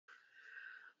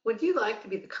Would you like to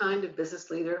be the kind of business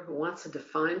leader who wants to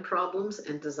define problems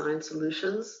and design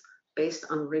solutions based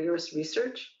on rigorous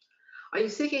research? Are you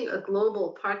seeking a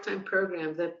global part-time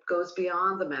program that goes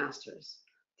beyond the master's?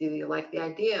 Do you like the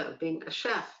idea of being a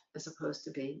chef as opposed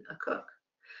to being a cook?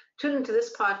 Tune into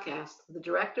this podcast with the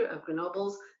director of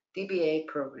Grenoble's DBA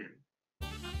program.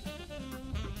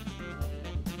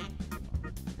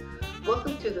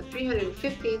 Welcome to the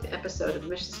 315th episode of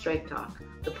Admissions Straight Talk,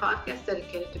 the podcast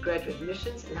dedicated to graduate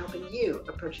admissions and helping you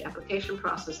approach the application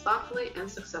process thoughtfully and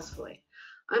successfully.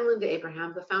 I'm Linda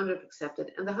Abraham, the founder of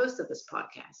Accepted and the host of this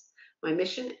podcast. My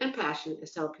mission and passion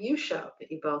is to help you show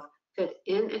that you both fit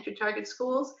in at your target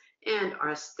schools and are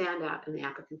a standout in the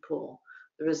applicant pool.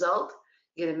 The result?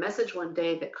 You get a message one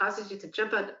day that causes you to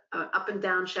jump up and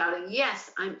down shouting,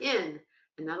 "Yes, I'm in!"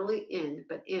 And not only in,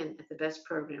 but in at the best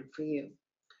program for you.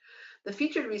 The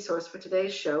featured resource for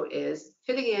today's show is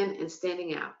Fitting In and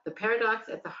Standing Out, the paradox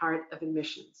at the heart of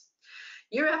admissions.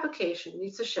 Your application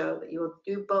needs to show that you will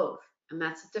do both, and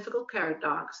that's a difficult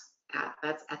paradox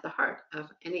that's at the heart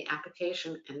of any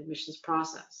application and admissions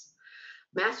process.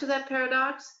 Master that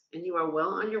paradox, and you are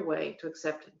well on your way to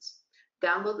acceptance.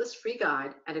 Download this free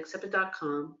guide at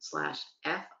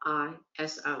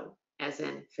accepted.com/FISO, as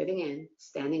in fitting in,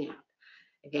 standing out.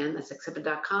 Again, that's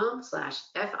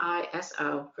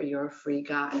accepted.com/FISO for your free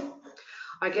guide.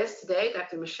 Our guest today,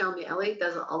 Dr. Michelle Mielly,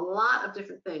 does a lot of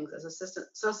different things as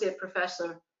associate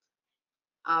professor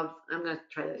of, I'm going to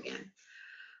try that again.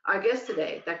 Our guest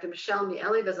today, Dr. Michelle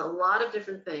Mielly, does a lot of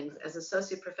different things as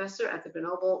associate professor at the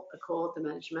Grenoble Ecole de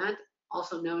Management,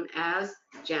 also known as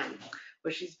GEM,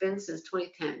 where she's been since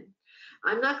 2010.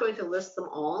 I'm not going to list them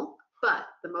all, but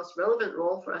the most relevant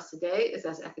role for us today is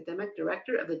as academic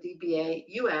director of the DBA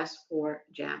U.S. for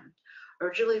GEM.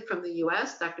 Originally from the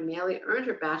U.S., Dr. Mielly earned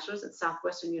her bachelor's at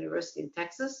Southwestern University in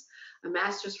Texas, a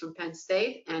master's from Penn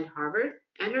State and Harvard,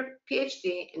 and her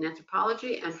PhD in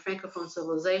anthropology and Francophone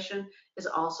civilization is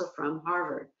also from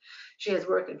Harvard. She has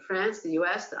worked in France, the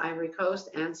U.S., the Ivory Coast,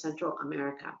 and Central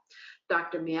America.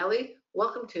 Dr. Mielly,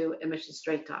 welcome to Admissions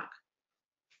Straight Talk.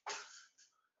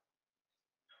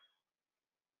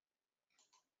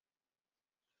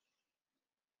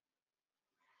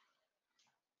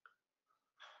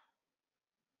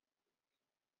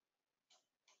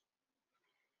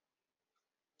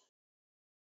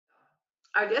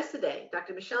 Our guest today,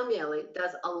 Dr. Michelle Mielly,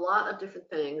 does a lot of different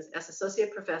things as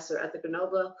associate professor at the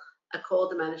Grenoble Ecole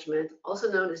de Management, also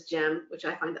known as GEM, which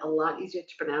I find a lot easier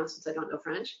to pronounce since I don't know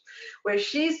French, where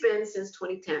she's been since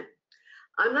 2010.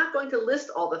 I'm not going to list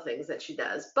all the things that she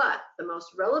does, but the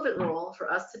most relevant role for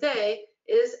us today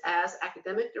is as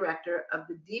academic director of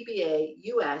the DBA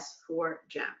U.S. for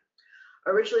GEM.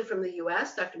 Originally from the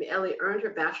U.S., Dr. Mielly earned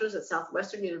her bachelor's at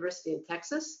Southwestern University in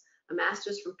Texas, a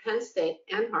master's from Penn State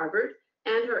and Harvard,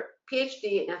 and her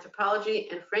PhD in anthropology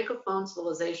and Francophone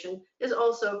civilization is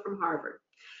also from Harvard.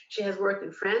 She has worked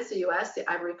in France, the U.S., the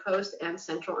Ivory Coast, and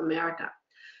Central America.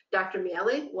 Dr.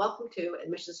 Mielly, welcome to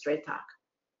Admissions Straight Talk.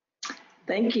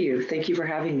 Thank you. Thank you for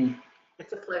having me.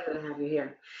 It's a pleasure to have you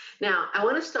here. Now, I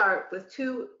want to start with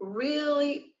two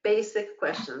really basic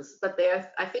questions, but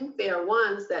I think they are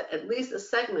ones that at least a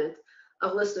segment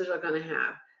of listeners are going to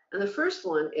have. And the first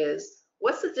one is,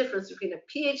 what's the difference between a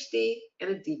PhD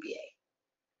and a DBA?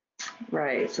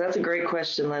 Right. So that's a great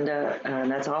question, Linda.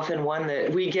 That's often one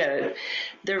that we get.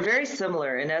 They're very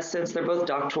similar. In essence, they're both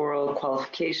doctoral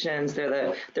qualifications.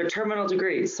 They're terminal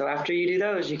degrees. So after you do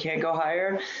those, you can't go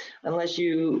higher unless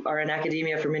you are in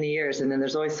academia for many years. And then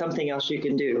there's always something else you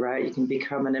can do, right? You can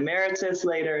become an emeritus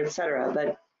later, et cetera.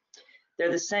 But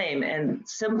they're the same. And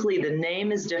simply the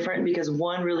name is different because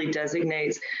one really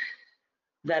designates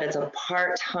that it's a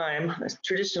part-time,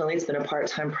 traditionally it's been a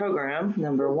part-time program,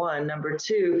 number one. Number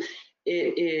two,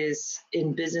 it is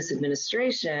in business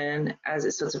administration,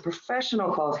 so it's a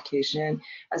professional qualification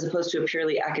as opposed to a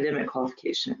purely academic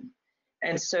qualification.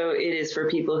 And so it is for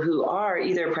people who are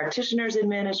either practitioners in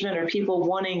management or people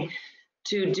wanting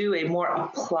to do a more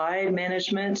applied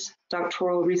management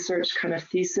doctoral research kind of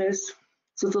thesis.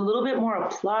 So it's a little bit more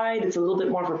applied, it's a little bit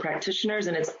more for practitioners,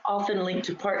 and it's often linked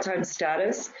to part-time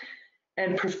status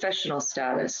and professional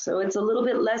status. So it's a little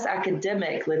bit less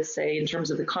academic, let's say, in terms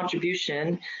of the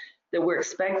contribution that we're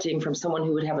expecting from someone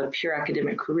who would have a pure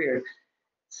academic career.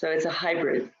 So it's a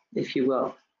hybrid, if you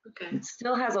will. Okay. It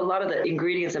still has a lot of the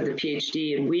ingredients of the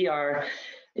PhD, and we are,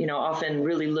 often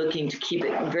really looking to keep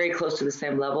it very close to the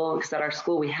same level, because at our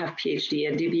school we have PhD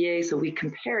and DBA, so we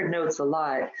compare notes a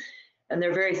lot, and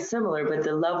they're very similar, but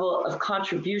the level of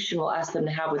contribution we'll ask them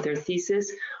to have with their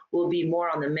thesis will be more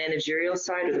on the managerial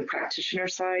side or the practitioner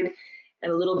side,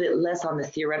 and a little bit less on the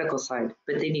theoretical side,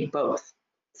 but they need both.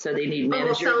 So they need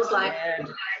almost managers sounds like and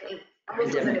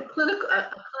almost like a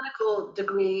clinical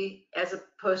degree as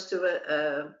opposed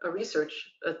to a research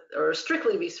or a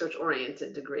strictly research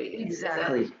oriented degree.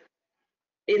 Exactly.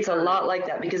 It's a lot like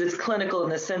that because it's clinical in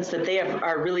the sense that they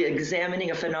are really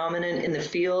examining a phenomenon in the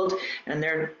field and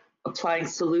they're applying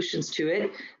solutions to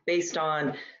it based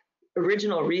on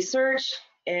original research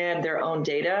and their own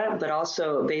data, but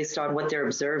also based on what they're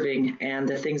observing and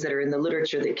the things that are in the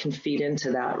literature that can feed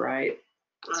into that, right?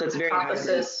 So it's very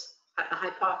a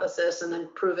hypothesis and then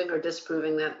proving or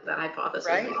disproving that hypothesis.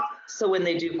 Right. So when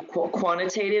they do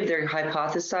quantitative, they're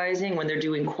hypothesizing. When they're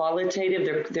doing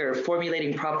qualitative, they're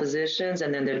formulating propositions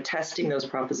and then they're testing those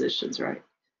propositions, right?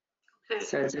 Okay.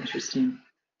 So it's interesting.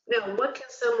 Now, what can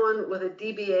someone with a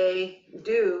DBA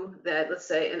do that, let's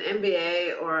say, an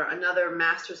MBA or another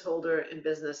master's holder in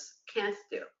business can't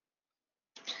do?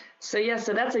 So yeah,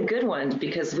 so that's a good one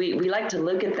because we like to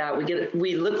look at that.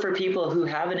 We look for people who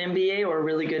have an MBA or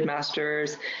really good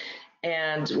masters,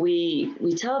 and we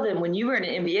tell them when you were in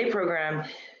an MBA program,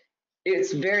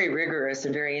 it's very rigorous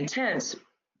and very intense,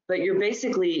 but you're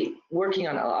basically working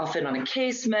often on a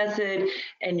case method,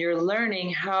 and you're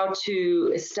learning how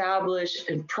to establish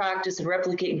and practice and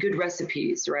replicate good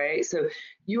recipes, right? So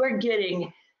you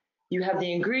have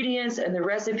the ingredients and the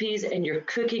recipes and you're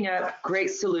cooking up great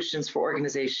solutions for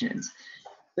organizations.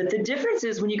 But the difference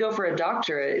is when you go for a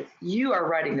doctorate, you are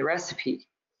writing the recipe.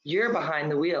 You're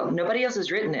behind the wheel. Nobody else has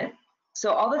written it.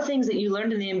 So all the things that you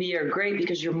learned in the MBA are great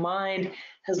because your mind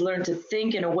has learned to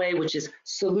think in a way which is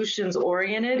solutions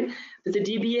oriented, but the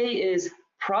DBA is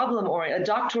problem oriented. A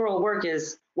doctoral work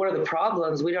is, what are the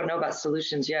problems? We don't know about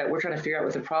solutions yet. We're trying to figure out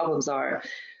what the problems are.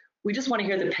 We just want to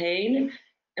hear the pain,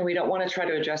 and we don't want to try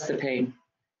to address the pain.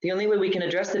 The only way we can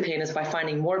address the pain is by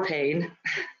finding more pain,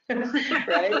 right?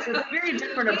 So it's a very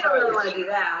different approach. I don't really want to do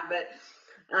that, but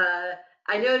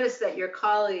I noticed that your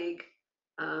colleague,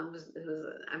 I'm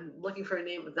looking for a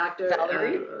name, Dr.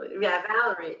 Valérie?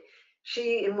 Valérie.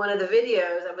 She, in one of the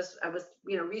videos, I was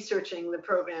researching the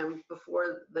program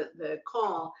before the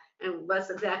call, and that's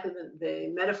exactly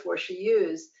the metaphor she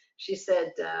used. She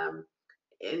said,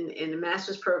 in a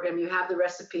master's program, you have the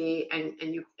recipe and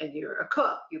you're a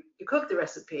cook. You cook the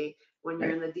recipe. When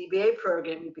you're in the DBA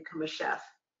program, you become a chef.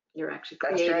 You're actually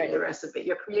creating the recipe.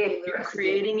 You're creating the recipe.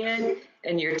 You're creating it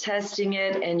and you're testing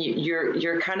it, and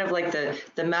you're kind of like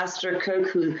the master cook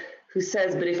who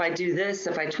says, but if I do this,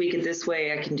 if I tweak it this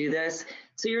way, I can do this.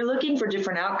 So you're looking for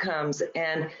different outcomes,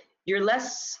 and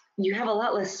you have a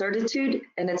lot less certitude,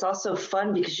 and it's also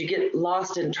fun because you get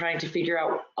lost in trying to figure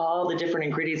out all the different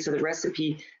ingredients of the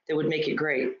recipe that would make it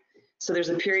great. So there's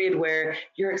a period where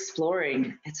you're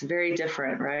exploring. It's very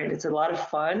different, right? It's a lot of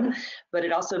fun, but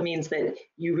it also means that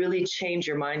you really change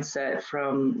your mindset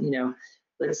from,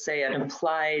 let's say an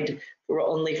implied, we're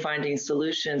only finding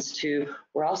solutions to,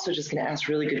 we're also just going to ask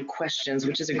really good questions,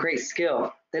 which is a great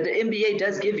skill that the MBA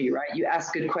does give you, right? You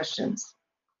ask good questions.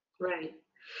 Right.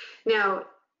 Now,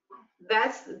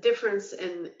 that's the difference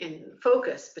in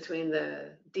focus between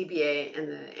the DBA and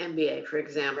the MBA, for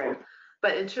example. Right.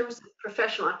 But in terms of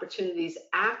professional opportunities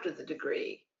after the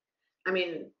degree, I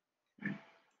mean,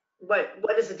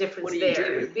 what is the difference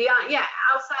there? Beyond,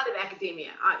 outside of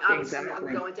academia. Obviously,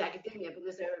 I'm going to academia, but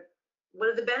what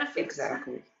are the benefits?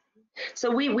 Exactly. So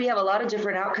we have a lot of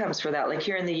different outcomes for that. Like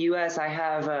here in the U.S., I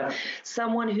have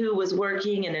someone who was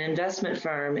working in an investment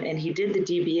firm, and he did the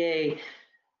DBA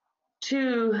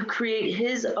to create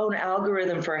his own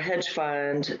algorithm for a hedge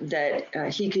fund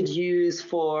that he could use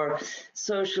for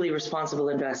socially responsible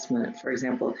investment, for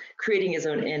example, creating his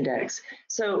own index.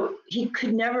 So he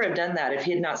could never have done that if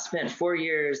he had not spent 4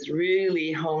 years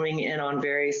really honing in on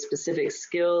very specific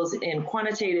skills in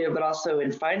quantitative, but also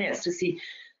in finance to see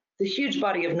the huge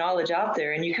body of knowledge out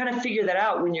there. And you kind of figure that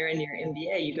out when you're in your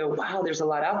MBA. You go, wow, there's a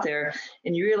lot out there.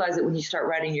 And you realize that when you start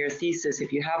writing your thesis,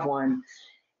 if you have one.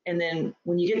 And then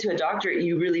when you get to a doctorate,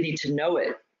 you really need to know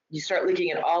it. You start looking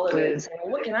at all of it and saying,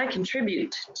 well, what can I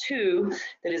contribute to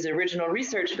that is original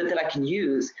research, but that I can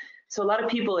use? So a lot of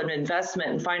people in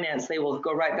investment and finance, they will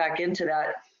go right back into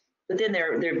that, but then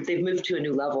they've moved to a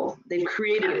new level. They've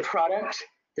created a product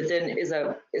that then is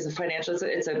a financial,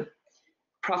 it's a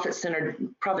profit-centered,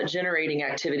 profit-generating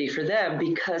activity for them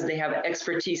because they have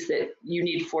expertise that you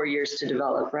need 4 years to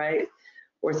develop, right?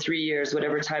 Or 3 years,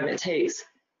 whatever time it takes.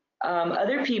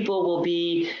 Other people will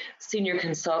be senior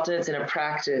consultants in a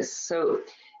practice. So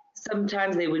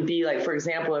sometimes they would be like, for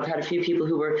example, I've had a few people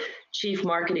who were chief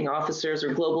marketing officers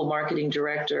or global marketing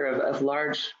director of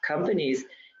large companies.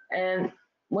 And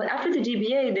well, after the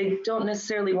DBA, they don't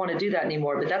necessarily want to do that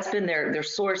anymore, but that's been their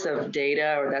source of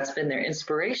data, or that's been their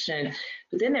inspiration.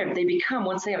 But then they become,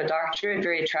 once they have a doctorate,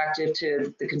 very attractive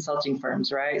to the consulting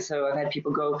firms, right? So I've had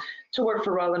people go to work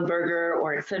for Roland Berger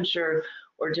or Accenture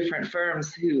or different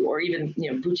firms who, or even,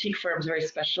 boutique firms very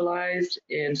specialized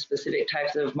in specific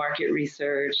types of market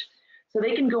research. So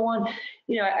they can go on,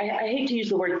 I hate to use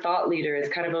the word thought leader, it's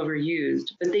kind of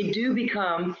overused, but they do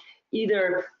become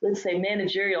either, let's say,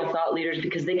 managerial thought leaders,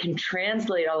 because they can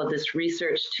translate all of this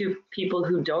research to people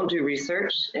who don't do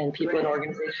research, and people in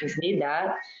organizations need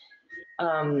that.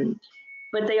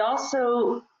 But they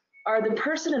also are the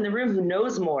person in the room who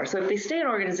knows more. So if they stay in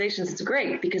organizations, it's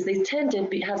great, because they tend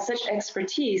to have such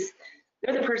expertise.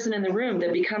 They're the person in the room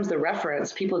that becomes the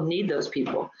reference. People need those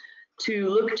people to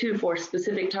look to for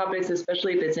specific topics,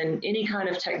 especially if it's in any kind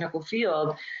of technical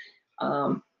field.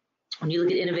 When you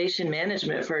look at innovation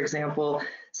management, for example,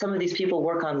 some of these people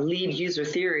work on lead user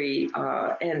theory,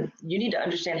 and you need to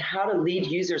understand how to lead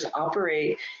users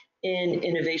operate in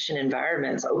innovation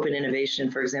environments, open innovation,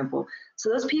 for example. So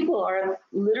those people are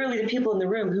literally the people in the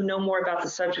room who know more about the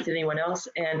subject than anyone else,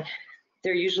 and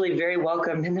they're usually very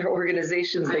welcome in their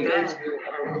organizations they go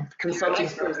to, consulting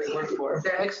firms they work for.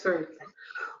 They're experts.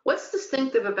 What's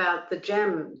distinctive about the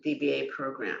GEM DBA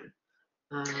program?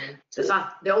 It's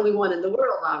not the only one in the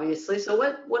world, obviously. So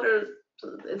what are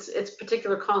its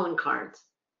particular calling cards?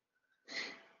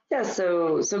 Yeah,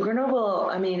 so Grenoble,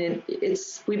 I mean,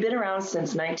 we've been around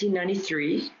since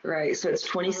 1993, right? So it's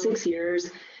 26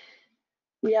 years.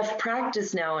 We have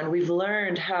practice now, and we've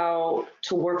learned how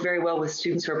to work very well with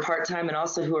students who are part-time and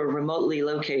also who are remotely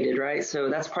located, right? So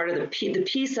that's part of the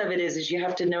piece of it is you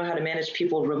have to know how to manage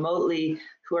people remotely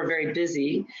who are very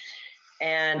busy.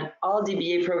 And all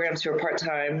DBA programs who are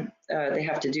part-time, they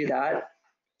have to do that.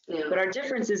 Yeah. But our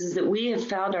difference is that we have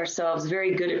found ourselves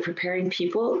very good at preparing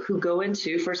people who go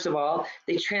into, first of all,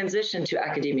 they transition to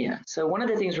academia. So one of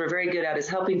the things we're very good at is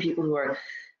helping people who are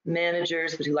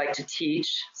managers but who like to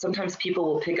teach. Sometimes people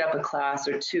will pick up a class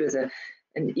or two as an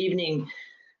evening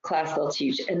class they'll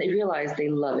teach, and they realize they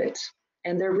love it.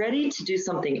 And they're ready to do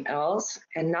something else,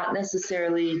 and not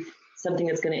necessarily something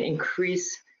that's going to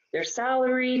increase their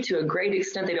salary to a great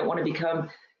extent. They don't want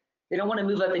to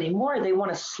move up anymore. They want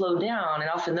to slow down. And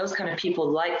often those kind of people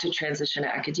like to transition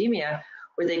to academia,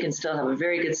 where they can still have a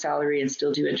very good salary and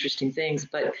still do interesting things,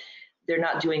 but they're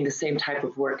not doing the same type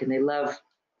of work, and they love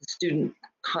the student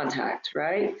contact,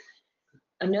 right?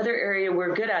 Another area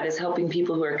we're good at is helping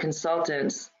people who are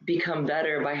consultants become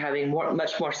better by having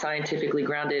much more scientifically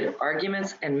grounded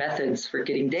arguments and methods for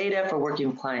getting data, for working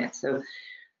with clients. So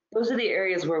those are the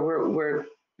areas where we're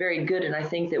very good, and I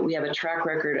think that we have a track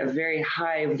record of very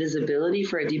high visibility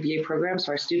for a DBA program.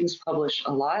 So our students publish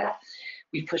a lot.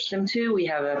 We push them to. We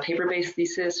have a paper-based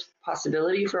thesis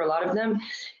possibility for a lot of them.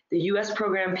 The U.S.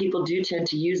 program, people do tend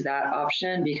to use that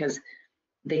option because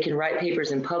they can write papers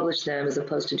and publish them, as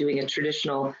opposed to doing a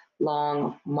traditional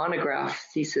long monograph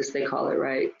thesis, they call it,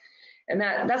 right? And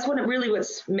that's what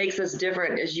makes us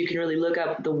different, is you can really look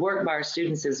up the work by our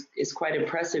students is quite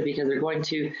impressive, because they're going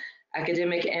to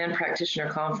academic and practitioner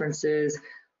conferences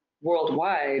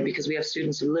worldwide, because we have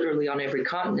students literally on every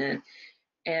continent.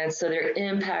 And so they're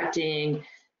impacting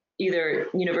either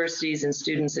universities and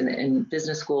students in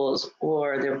business schools,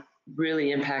 or they're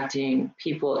really impacting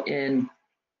people in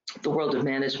the world of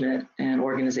management and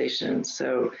organizations.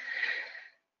 So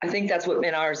I think that's what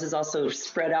made ours is also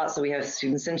spread out. So we have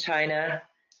students in China,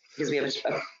 because we have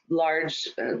a large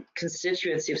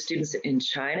constituency of students in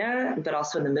China, but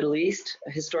also in the Middle East.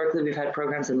 Historically, we've had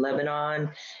programs in Lebanon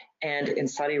and in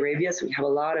Saudi Arabia. So we have a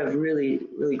lot of really,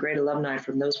 really great alumni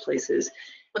from those places.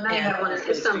 Well, now you have one in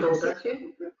Istanbul, don't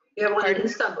you? You have one in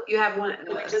Istanbul. You have one.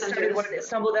 We just started one in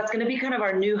Istanbul. That's going to be kind of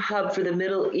our new hub for the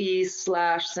Middle East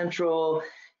 / Central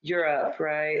Europe,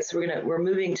 right? So we're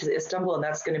moving to Istanbul, and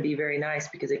that's going to be very nice,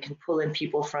 because it can pull in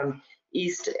people from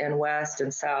East and West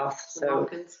and South. So,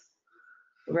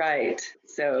 right.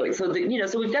 So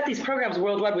we've got these programs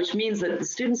worldwide, which means that the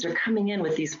students are coming in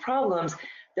with these problems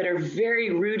that are very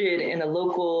rooted in a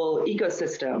local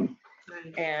ecosystem.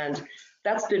 Right. And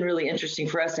that's been really interesting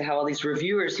for us, to have all these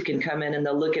reviewers who can come in and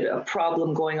they'll look at a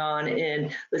problem going on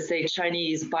in, let's say,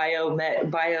 Chinese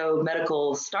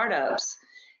biomedical startups.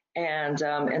 And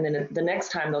then the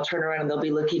next time they'll turn around and they'll be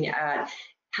looking at,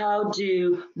 how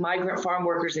do migrant farm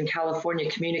workers in California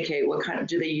communicate? What kind of,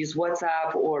 do they use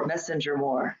WhatsApp or Messenger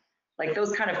more? Like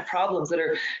those kind of problems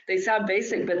they sound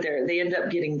basic, but they end up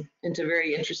getting into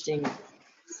very interesting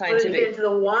scientific. But into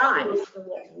the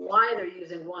why they're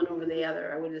using one over the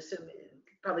other, I would assume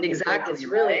probably exactly, it's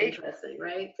really right? interesting,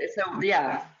 right? So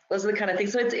yeah, those are the kind of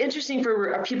things. So it's interesting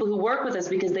for people who work with us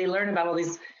because they learn about all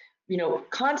these,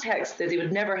 contexts that they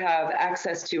would never have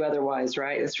access to otherwise,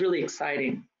 right? It's really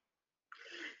exciting.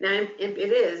 Now, it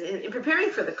is. In preparing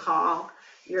for the call,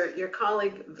 your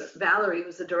colleague Valerie,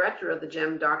 who's the director of the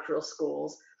GEM Doctoral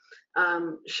Schools,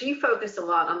 she focused a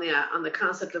lot on the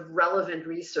concept of relevant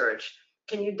research.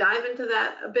 Can you dive into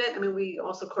that a bit? I mean, we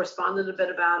also corresponded a bit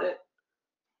about it.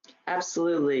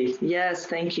 Absolutely. Yes,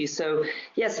 thank you. So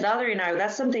yes, Valerie and I,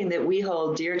 that's something that we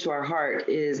hold dear to our heart,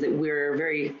 is that we're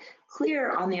very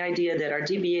clear on the idea that our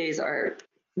DBAs are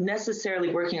necessarily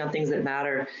working on things that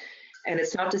matter. And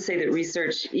it's not to say that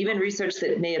research, even research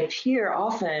that may appear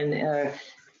often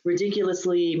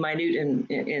ridiculously minute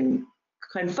in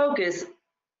kind of focus,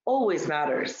 always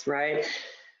matters, right?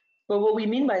 But what we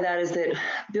mean by that is that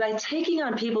by taking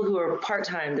on people who are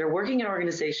part-time, they're working in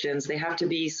organizations, they have to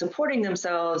be supporting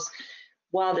themselves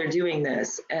while they're doing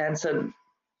this. And so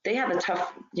they have a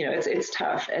tough, it's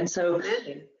tough. And so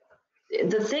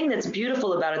the thing that's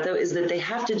beautiful about it, though, is that they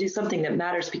have to do something that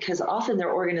matters, because often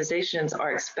their organizations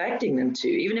are expecting them to,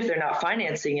 even if they're not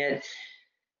financing it,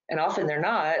 and often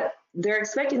they're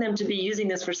expecting them to be using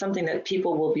this for something that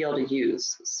people will be able to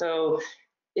use. So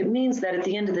it means that at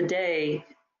the end of the day,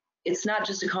 it's not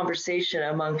just a conversation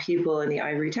among people in the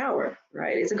ivory tower,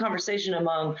 right? It's a conversation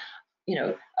among,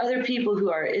 other people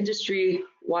who are industry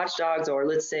watchdogs, or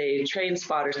let's say train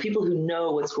spotters, people who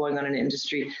know what's going on in the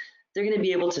industry. They're going to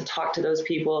be able to talk to those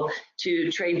people,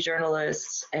 to trade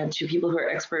journalists, and to people who are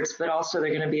experts, but also they're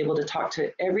going to be able to talk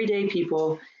to everyday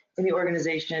people in the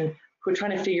organization who are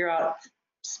trying to figure out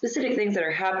specific things that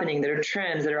are happening, that are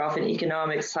trends, that are often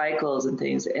economic cycles and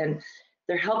things, and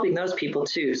they're helping those people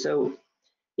too. So,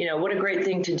 what a great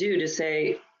thing to do, to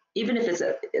say, even if it's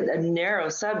a narrow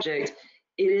subject,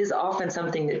 it is often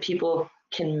something that people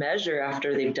can measure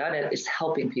after they've done it. It's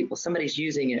helping people. Somebody's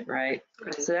using it, right?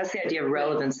 So that's the idea of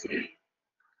relevancy.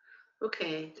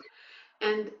 Okay.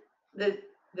 And the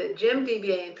GEM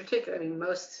DBA in particular, I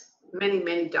mean,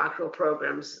 many doctoral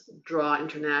programs draw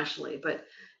internationally, but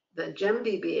the GEM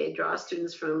DBA draws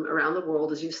students from around the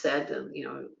world, as you said,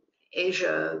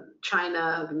 Asia,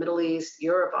 China, the Middle East,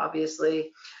 Europe,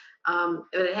 obviously. And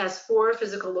it has 4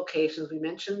 physical locations. We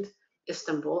mentioned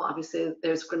Istanbul. Obviously,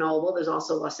 there's Grenoble. There's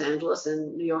also Los Angeles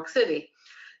and New York City.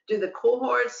 Do the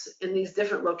cohorts in these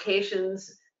different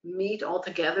locations meet all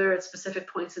together at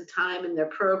specific points in time in their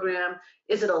program?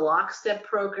 Is it a lockstep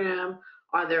program?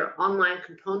 Are there online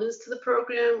components to the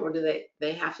program, or do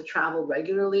they have to travel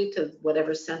regularly to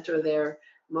whatever center they're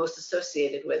most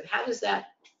associated with? How does that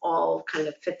all kind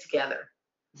of fit together?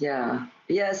 Yeah.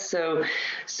 Yes. So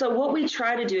what we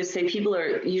try to do is say people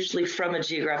are usually from a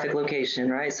geographic location,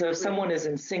 right? So if someone is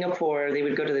in Singapore, they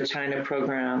would go to the China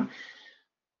program,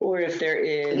 or if they're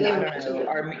in,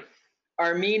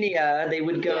 Armenia, they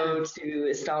would go to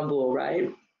Istanbul, right?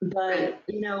 But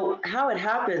how it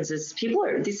happens is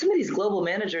some of these global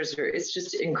managers it's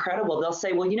just incredible. They'll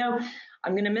say, well,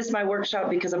 I'm going to miss my workshop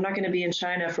because I'm not going to be in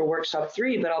China for workshop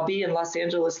 3, but I'll be in Los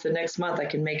Angeles the next month. I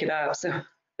can make it up.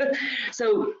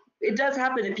 So it does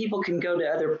happen that people can go to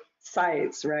other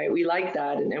sites, right? We like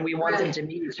that, and we want them to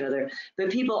meet each other. But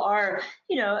people are,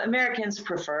 Americans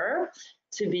prefer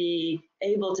to be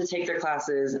able to take their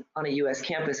classes on a U.S.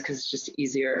 campus because it's just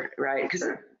easier, right? Because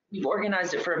we've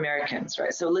organized it for Americans,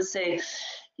 right? So let's say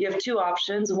you have 2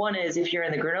 options. One is if you're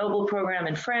in the Grenoble program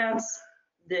in France,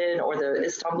 or the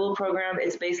Istanbul program,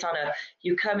 it's based on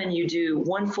you come and you do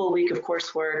 1 full week of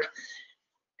coursework,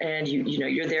 and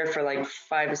you're there for like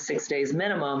 5 to 6 days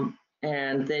minimum,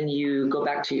 and then you go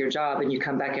back to your job and you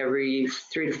come back every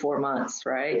 3 to 4 months,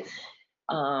 right?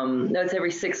 No, it's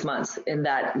every 6 months. And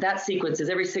that sequence is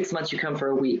every 6 months you come for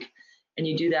a week, and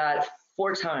you do that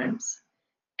 4 times.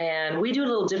 And we do it a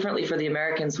little differently for the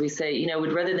Americans. We say,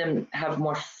 we'd rather them have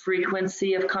more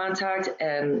frequency of contact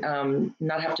and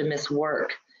not have to miss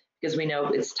work, because we know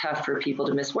it's tough for people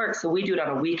to miss work. So we do it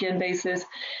on a weekend basis.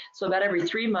 So about every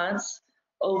 3 months,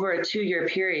 over a 2-year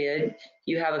period,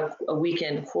 you have a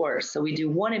weekend course. So we do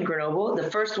 1 in Grenoble. The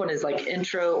first one is like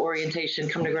intro orientation,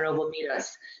 come to Grenoble, meet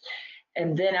us.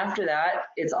 And then after that,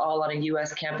 it's all on a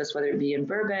U.S. campus, whether it be in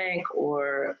Burbank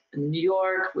or in New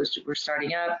York, which we're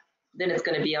starting up. Then it's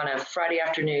going to be on a Friday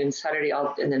afternoon, Saturday,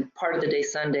 and then part of the day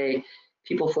Sunday.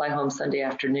 People fly home Sunday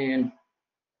afternoon.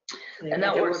 And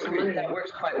that works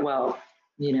quite well,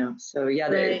 So yeah,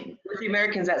 with the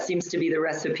Americans, that seems to be the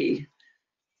recipe.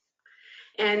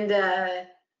 And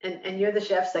you're the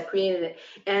chefs that created it.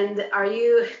 And are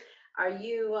you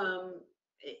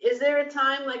is there a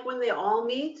time like when they all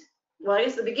meet? Well, I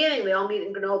guess the beginning they all meet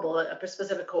in Grenoble, a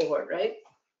specific cohort, right?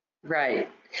 Right.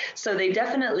 So they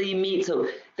definitely meet. So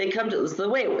they come to the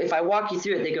way, if I walk you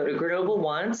through it, they go to Grenoble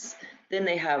once, then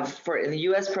they have, for in the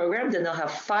U.S. program, then they'll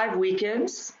have 5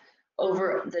 weekends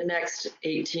over the next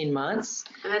 18 months.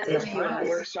 And that's and in the the final US.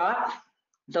 workshop,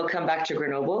 they'll come back to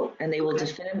Grenoble and they will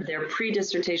defend their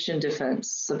pre-dissertation defense.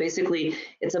 So basically,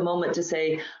 it's a moment to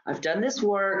say, I've done this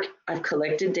work, I've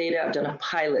collected data, I've done a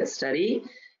pilot study,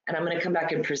 and I'm going to come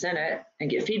back and present it and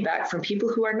get feedback from people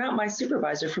who are not my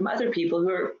supervisor, from other people who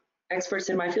are experts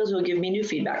in my field who will give me new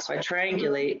feedback. So I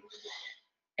triangulate.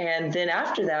 And then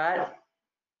after that,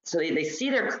 so they see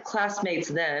their classmates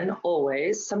then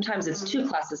always. Sometimes it's 2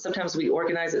 classes. Sometimes we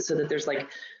organize it so that there's like,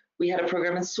 we had a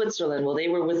program in Switzerland. Well, they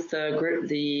were with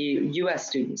the U.S.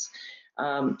 students.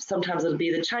 Sometimes it'll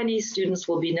be the Chinese students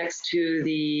will be next to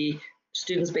the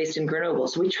students based in Grenoble.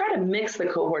 So we try to mix the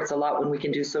cohorts a lot when we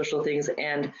can do social things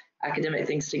and academic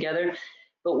things together.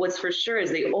 But what's for sure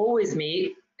is they always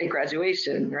meet at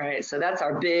graduation, right? So that's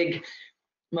our big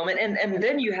moment. And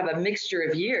then you have a mixture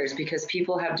of years because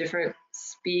people have different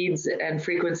speeds and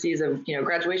frequencies of,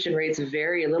 graduation rates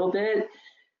vary a little bit.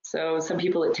 So some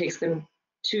people it takes them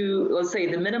to, let's say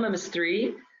the minimum is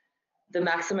 3, the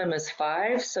maximum is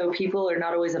 5. So people are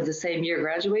not always of the same year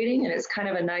graduating, and it's kind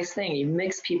of a nice thing. You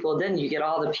mix people, then you get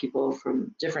all the people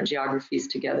from different geographies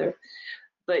together.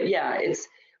 But yeah, it's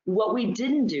what we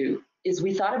didn't do is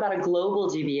we thought about a global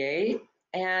DBA,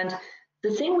 and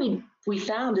the thing we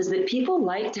found is that people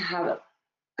like to have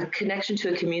a connection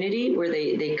to a community where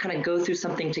they kind of go through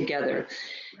something together.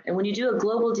 And when you do a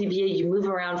global DBA, you move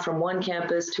around from one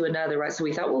campus to another, right? So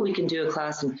we thought, well, we can do a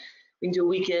class and we can do a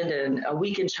weekend and a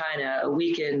week in China, a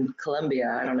week in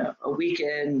Colombia, I don't know, a week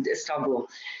in Istanbul.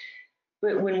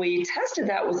 But when we tested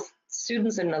that with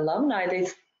students and alumni,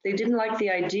 they didn't like the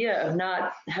idea of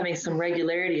not having some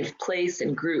regularity of place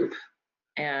and group.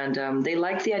 And they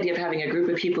liked the idea of having a group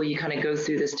of people you kind of go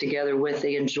through this together with.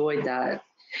 They enjoyed that.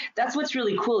 That's what's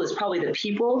really cool is probably the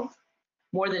people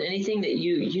more than anything, that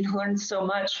you learn so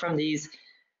much from these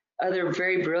other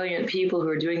very brilliant people who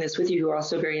are doing this with you, who are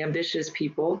also very ambitious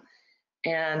people.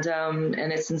 And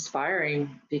it's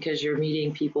inspiring because you're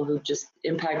meeting people who just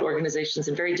impact organizations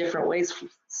in very different ways,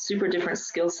 super different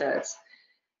skill sets.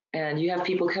 And you have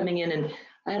people coming in, and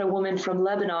I had a woman from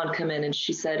Lebanon come in and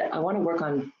she said, I want to work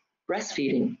on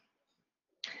breastfeeding.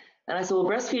 And I said, well,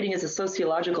 breastfeeding is a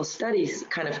sociological studies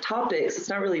kind of topics. It's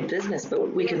not really business,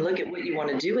 but we can look at what you want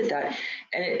to do with that.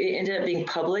 And it ended up being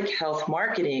public health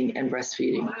marketing and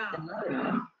breastfeeding in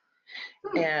Lebanon.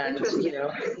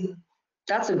 And,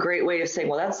 that's a great way of saying,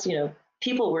 well, that's,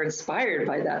 people were inspired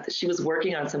by that she was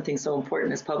working on something so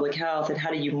important as public health, and how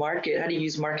do you market, how do you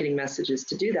use marketing messages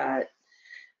to do that?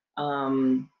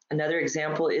 Another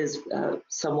example is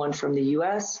someone from the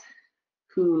U.S.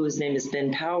 whose name is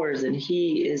Ben Powers, and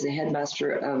he is a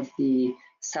headmaster of the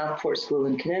Southport School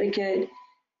in Connecticut.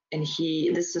 And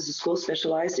this is a school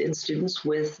specialized in students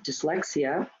with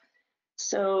dyslexia.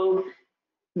 So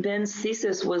Ben's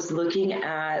thesis was looking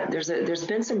at, there's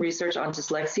been some research on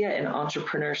dyslexia and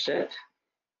entrepreneurship,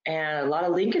 and a lot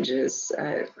of linkages.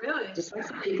 Really?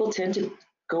 Dyslexic people tend to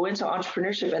go into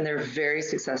entrepreneurship and they're very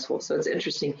successful. So it's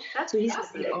interesting. So he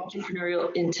says the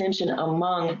entrepreneurial intention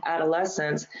among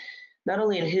adolescents, not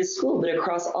only in his school, but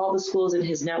across all the schools in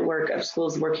his network of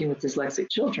schools working with dyslexic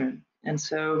children. And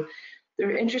so there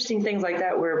are interesting things like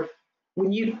that where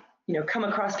when you come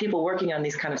across people working on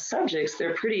these kind of subjects,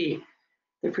 they're pretty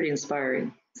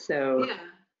inspiring. So yeah,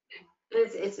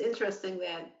 it's interesting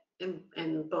that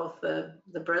in both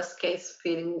the breast case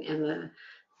feeding and the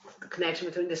connection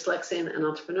between dyslexia and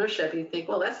entrepreneurship, you think,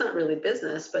 well, that's not really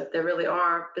business, but there really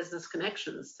are business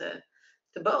connections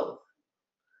to both.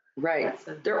 Right.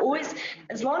 They're always,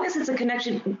 as long as it's a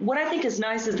connection. What I think is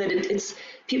nice is that it's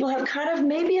people have kind of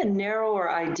maybe a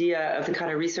narrower idea of the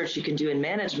kind of research you can do in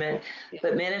management,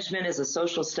 but management is a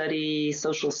social study,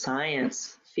 social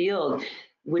science field,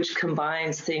 which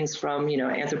combines things from,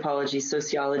 anthropology,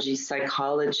 sociology,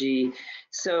 psychology.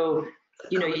 So,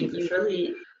 you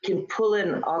really can pull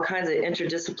in all kinds of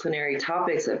interdisciplinary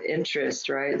topics of interest,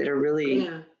 right, that are really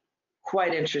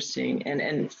quite interesting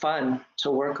and fun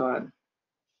to work on.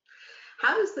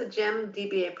 How does the GEM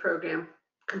DBA program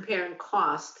compare in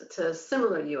cost to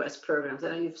similar U.S. programs? I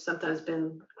know you've sometimes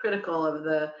been critical of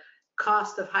the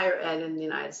cost of higher ed in the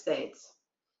United States.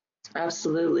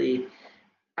 Absolutely.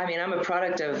 I mean, I'm a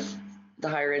product of the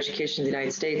higher education in the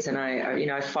United States, and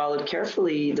I followed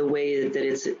carefully the way that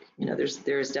it's,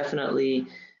 there's definitely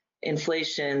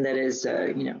inflation that is,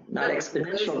 not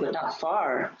exponential, but not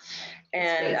far.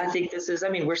 And I think this is,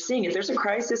 we're seeing it. There's a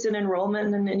crisis in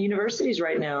enrollment in universities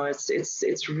right now.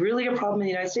 It's really a problem in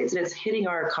the United States, and it's hitting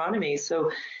our economy.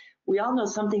 So we all know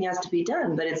something has to be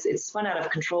done, but it's spun out of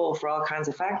control for all kinds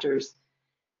of factors.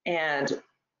 And,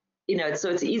 so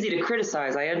it's easy to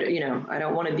criticize. I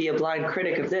don't want to be a blind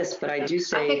critic of this, but I do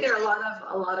say, I think there are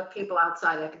a lot of people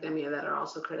outside academia that are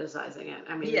also criticizing it.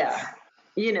 I mean, yeah,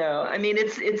 I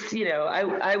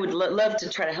would love to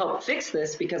try to help fix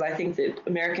this, because I think that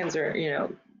Americans are,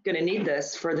 going to need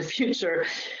this for the future.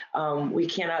 We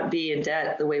cannot be in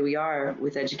debt the way we are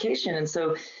with education. And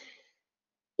so,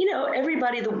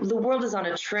 everybody, the world is on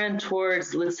a trend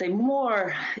towards, let's say,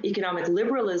 more economic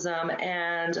liberalism.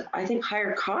 And I think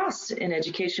higher costs in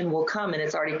education will come, and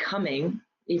it's already coming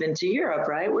even to Europe,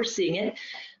 right? We're seeing it,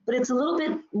 but it's a little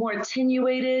bit more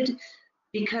attenuated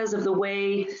because of the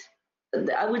way,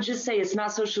 I would just say it's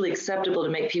not socially acceptable to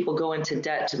make people go into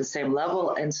debt to the same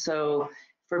level. And so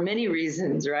for many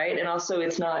reasons, right? And also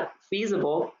it's not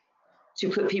feasible to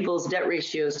put people's debt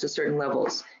ratios to certain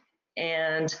levels.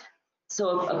 And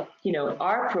so,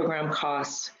 our program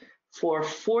costs for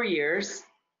 4 years.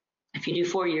 If you do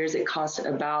 4 years, it costs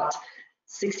about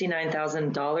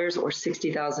 $69,000 or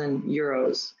 60,000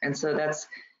 euros. And so that's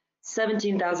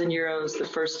 17,000 euros the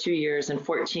first 2 years and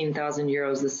 14,000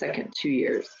 euros the second 2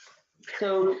 years.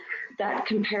 So that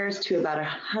compares to about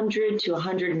 100 to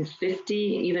 150,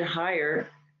 even higher,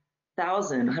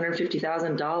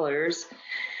 $150,000.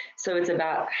 So it's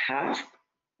about half.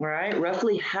 Right,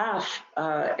 roughly half.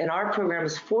 And our program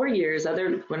is 4 years.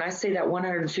 When I say that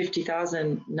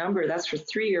 150,000 number, that's for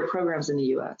 3-year programs in the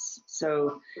U.S.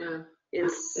 So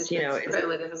it's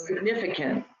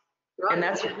significant. Right. And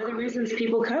that's one of the reasons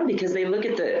people come, because they look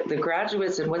at the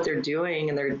graduates and what they're doing,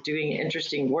 and they're doing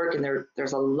interesting work, and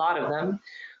there's a lot of them.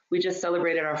 We just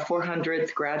celebrated our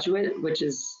 400th graduate, which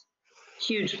is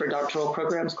huge for doctoral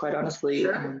programs, quite honestly.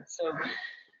 Sure. So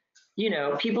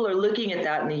people are looking at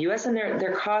that in the U.S. and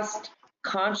they're cost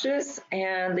conscious,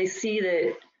 and they see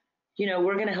that,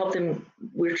 we're going to help them.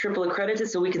 We're triple accredited,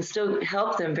 so we can still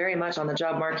help them very much on the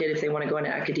job market if they want to go into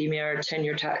academia or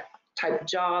tenure type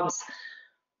jobs,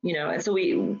 and so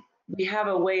we have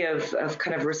a way of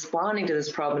kind of responding to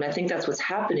this problem. And I think that's what's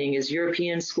happening is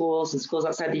European schools and schools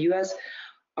outside the U.S.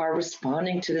 are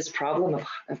responding to this problem of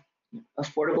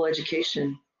affordable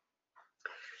education.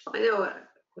 I know.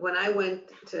 When I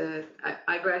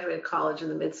I graduated college in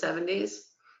the mid-70s,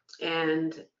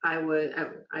 and I went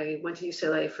to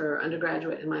UCLA for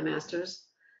undergraduate and my master's.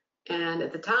 And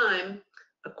at the time,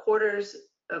 a quarter's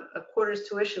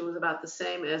tuition was about the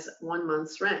same as 1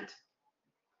 month's rent.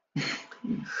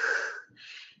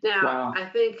 Now, wow. I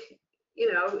think,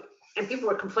 and people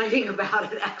were complaining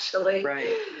about it actually.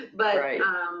 Right. But, right.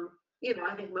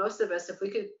 I think most of us, if we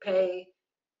could pay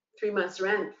 3 months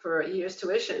rent for a year's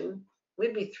tuition,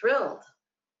 we'd be thrilled.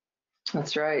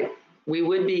 That's right. We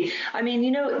would be. I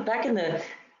mean, back in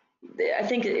I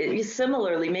think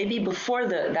similarly, maybe before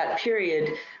that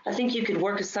period, I think you could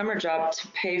work a summer job to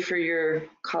pay for your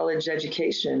college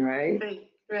education, right? Right.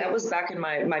 That was back in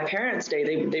my parents'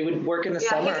 day. They would work in the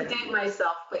summer. I hate to date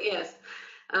myself, but yes.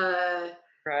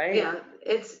 Right. Yeah,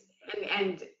 it's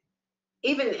and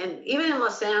even in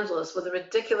Los Angeles, with the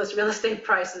ridiculous real estate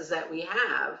prices that we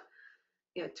have,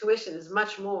 tuition is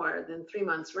much more than 3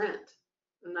 months rent,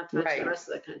 and not to mention the rest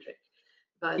of the country.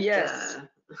 But yes,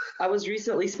 I was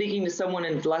recently speaking to someone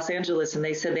in Los Angeles, and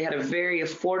they said they had a very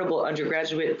affordable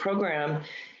undergraduate program,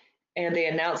 and they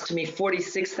announced to me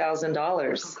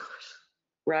 $46,000.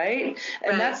 Right,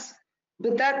 and that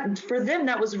for them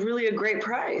that was really a great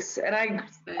price, and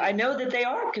I know that they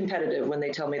are competitive when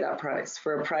they tell me that price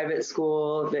for a private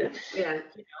school. That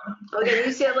Okay,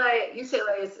 UCLA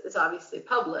is obviously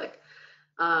public.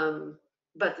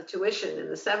 But the tuition in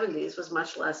the 70s was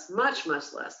much less than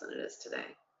it is today.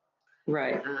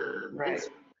 Right. Right.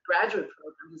 Graduate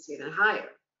program is even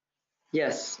higher.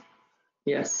 Yes.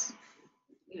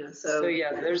 So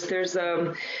yeah, there's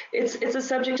it's a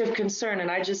subject of concern, and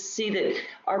I just see that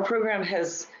our program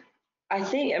has,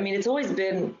 it's always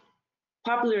been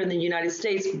popular in the United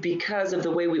States because of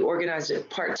the way we organized it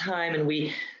part-time, and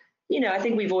we I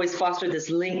think we've always fostered this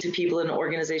link to people in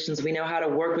organizations. We know how to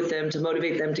work with them, to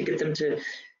motivate them, to get them to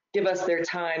give us their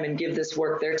time and give this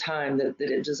work their time that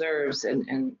it deserves,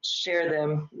 and share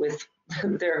them with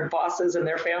their bosses and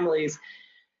their families.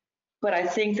 But I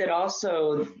think that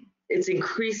also it's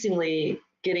increasingly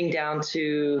getting down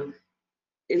to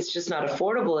it's just not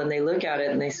affordable, and they look at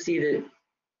it and they see that,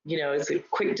 it's a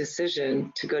quick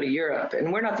decision to go to Europe.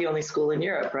 And we're not the only school in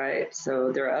Europe, right?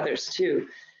 So there are others too.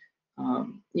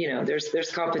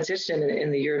 There's competition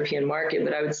in the European market,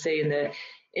 but I would say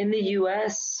in the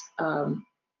U.S.,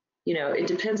 it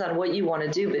depends on what you want to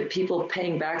do, but people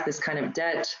paying back this kind of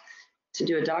debt to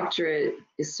do a doctorate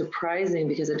is surprising,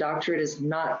 because a doctorate is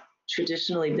not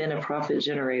traditionally been a profit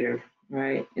generator,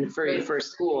 right? And for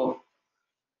school,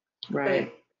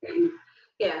 right?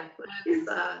 Yeah,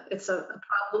 it's a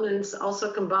problem, and it's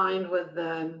also combined with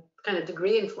the kind of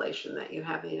degree inflation that you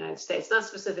have in the United States, not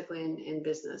specifically in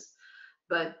business,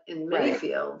 but in many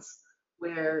fields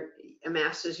where a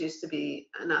master's used to be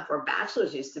enough, or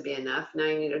bachelor's used to be enough. Now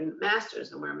you need a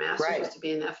master's, and where a master's used to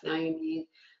be enough, now you need,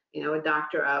 a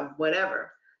doctor of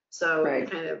whatever. So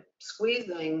kind of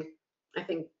squeezing, I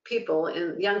think, people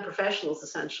and young professionals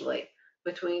essentially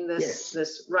between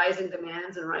this rising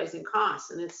demands and rising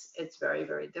costs, and it's very,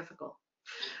 very difficult.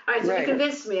 All right, so you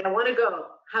convinced me. I want to go.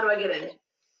 How do I get in?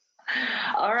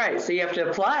 All right, so you have to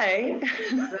apply.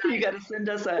 You got to send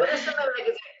us a. What is something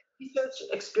like research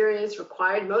experience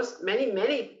required?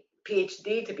 Many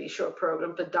PhD, to be short,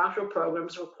 program, but doctoral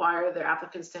programs require their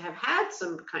applicants to have had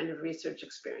some kind of research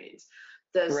experience.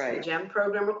 Does the GEM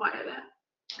program require that?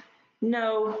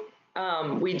 No,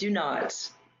 we do not.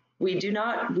 We do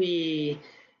not. We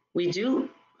do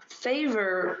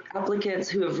favor applicants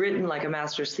who have written like a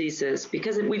master's thesis,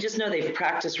 because we just know they've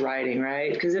practiced writing,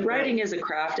 right? Because writing is a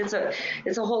craft. It's a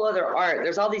whole other art.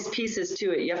 There's all these pieces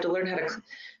to it. You have to learn how to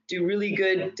do really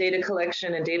good data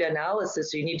collection and data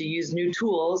analysis. So you need to use new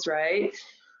tools, right?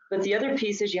 But the other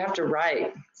piece is you have to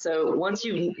write. So once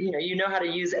you know how to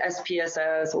use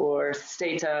SPSS or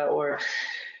Stata or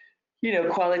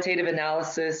qualitative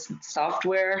analysis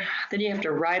software, then you have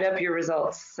to write up your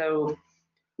results. So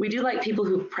we do like people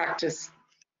who practice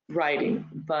writing,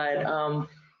 but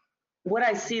what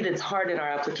I see that's hard in our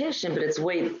application, but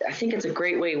I think it's a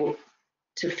great way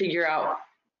to figure out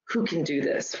who can do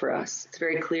this for us. It's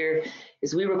very clear,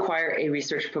 is we require a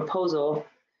research proposal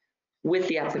with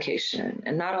the application,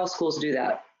 and not all schools do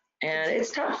that. And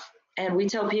it's tough. And we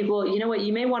tell people, you know what,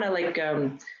 you may want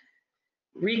to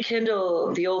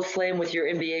rekindle the old flame with your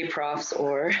MBA profs,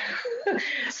 or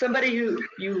somebody who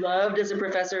you loved as a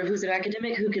professor who's an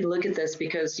academic who can look at this,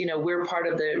 because we're part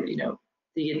of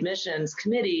the admissions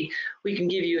committee. We can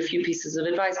give you a few pieces of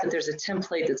advice, but there's a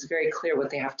template that's very clear what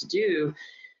they have to do.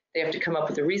 They have to come up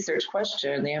with a research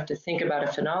question, they have to think about a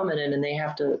phenomenon, and they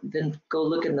have to then go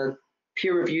look in the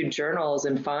peer-reviewed journals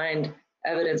and find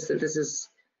evidence that this is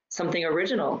something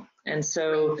original. And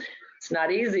so it's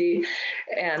not easy.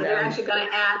 And so they're actually going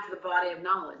to add to the body of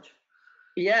knowledge.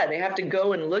 Yeah, they have to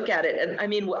go and look at it. And I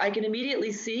mean, I can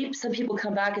immediately see some people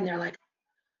come back and they're like,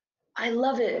 I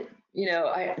love it.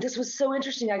 This was so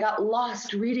interesting. I got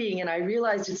lost reading and I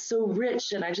realized it's so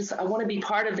rich, and I want to be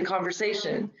part of the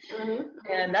conversation.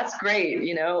 And that's great,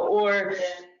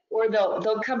 or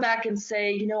they'll come back and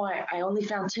say, I only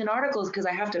found 10 articles because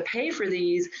I have to pay for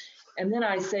these. And then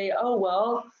I say, oh,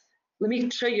 well, let me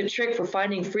show you a trick for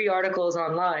finding free articles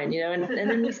online, and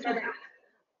then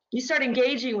you start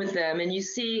engaging with them, and you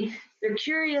see they're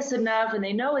curious enough and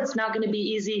they know it's not going to be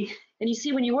easy. And you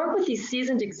see, when you work with these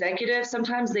seasoned executives,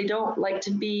 sometimes they don't like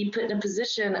to be put in a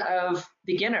position of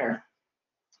beginner.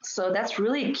 So that's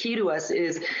really key to us.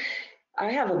 Is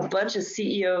I have a bunch of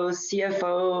CEOs,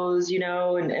 CFOs,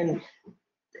 and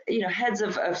heads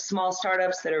of small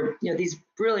startups that are, these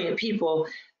brilliant people,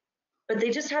 but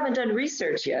they just haven't done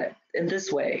research yet in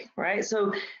this way, right?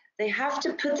 So they have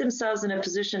to put themselves in a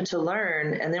position to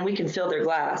learn, and then we can fill their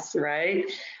glass, right?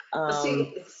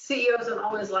 CEOs don't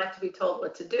always like to be told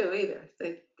what to do either.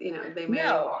 They may.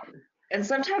 No. And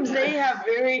sometimes they have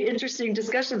very interesting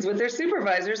discussions with their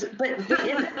supervisors, but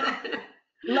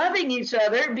loving each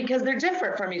other because they're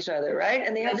different from each other, right?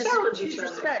 And they have this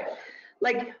respect.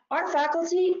 Like our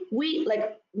faculty, we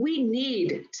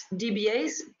need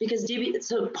DBAs, because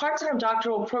so part-time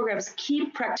doctoral programs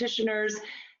keep practitioners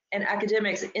and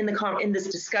academics in this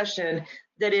discussion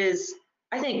that is,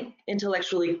 I think,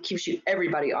 intellectually keeps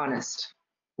everybody honest,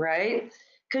 right?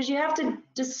 Because you have to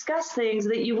discuss things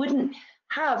that you wouldn't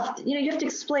have. You have to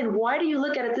explain, why do you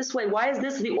look at it this way? Why is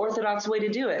this the orthodox way to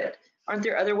do it? Aren't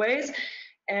there other ways?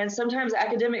 And sometimes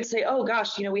academics say, oh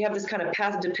gosh, we have this kind of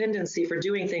path dependency for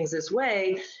doing things this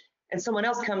way, and someone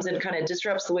else comes and kind of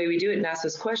disrupts the way we do it and asks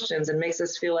us questions and makes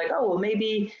us feel like, oh, well,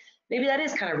 maybe that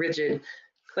is kind of rigid.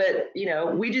 But,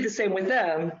 we do the same with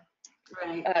them.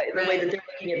 Right. The way that they're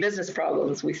looking at business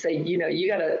problems. We say, you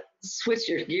got to switch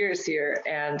your gears here,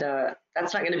 and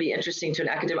that's not going to be interesting to an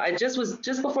academic.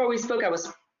 Just before we spoke, I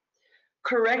was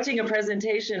correcting a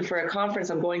presentation for a conference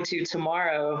I'm going to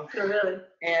tomorrow. Oh, really?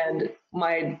 And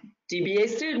my DBA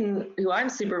student who I'm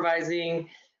supervising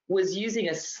was using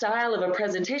a style of a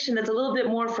presentation that's a little bit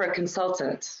more for a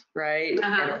consultant, right?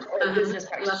 Or a business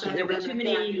practitioner. There were too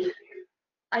many,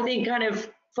 I think, kind of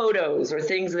photos or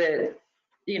things that,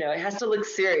 it has to look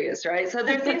serious, right? So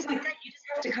there are things like that you just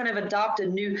have to kind of adopt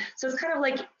so it's kind of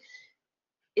like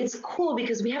it's cool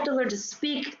because we have to learn to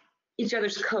speak each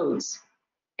other's codes.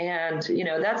 And,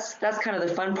 that's kind of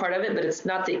the fun part of it, but it's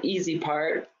not the easy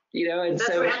part, and That's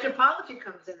so. where anthropology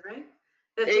comes in, right?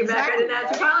 That's your Exactly, background in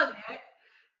anthropology, right?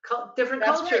 Different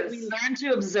That's cultures. right. We learn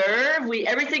to observe.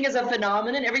 Everything is a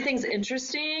phenomenon. Everything's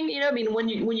interesting. I mean, when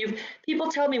people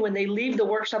tell me when they leave the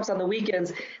workshops on the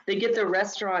weekends, they get the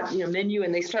restaurant, menu,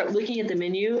 and they start looking at the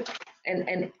menu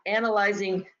and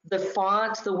analyzing the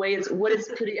font, the way what it's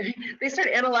putting. They start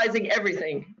analyzing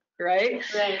everything, right?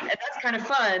 Right. And that's kind of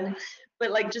fun.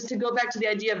 But like, just to go back to the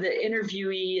idea of the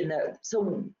interviewee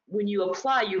so when you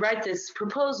apply, you write this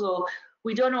proposal.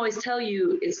 We don't always tell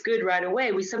you it's good right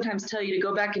away. We sometimes tell you to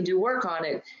go back and do work on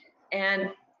it.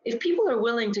 And if people are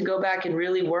willing to go back and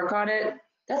really work on it,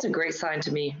 that's a great sign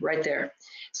to me right there.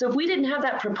 So if we didn't have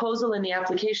that proposal in the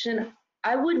application,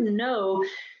 I wouldn't know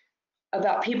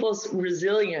about people's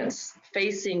resilience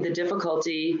facing the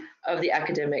difficulty of the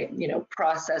academic,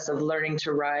 process of learning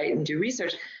to write and do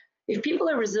research. If people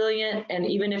are resilient, and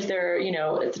even if they're,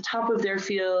 at the top of their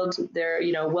field, they're,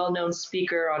 well-known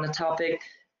speaker on a topic,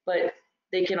 but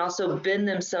they can also bend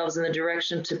themselves in the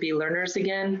direction to be learners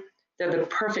again, they're the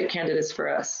perfect candidates for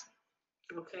us.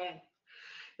 Okay.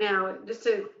 Now, just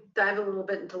to dive a little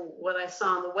bit into what I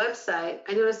saw on the website,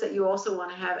 I noticed that you also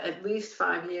want to have at least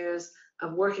 5 years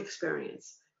of work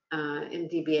experience in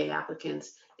DBA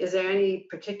applicants. Is there any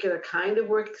particular kind of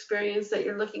work experience that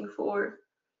you're looking for?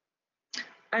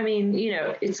 I mean,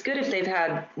 it's good if they've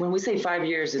had, when we say 5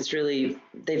 years, it's really,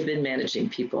 they've been managing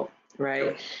people, right?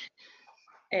 Okay.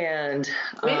 And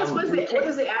what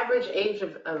is the average age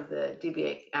of the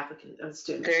DBA applicant of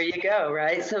students? There you go,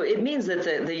 right? So it means that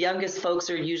the youngest folks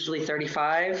are usually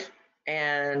 35,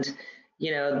 and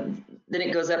then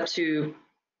it goes up to.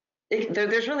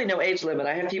 There's really no age limit.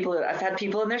 I've had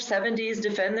people in their 70s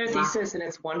defend their thesis, and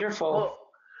it's wonderful. Whoa.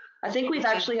 I think we've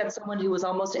actually had someone who was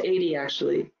almost 80,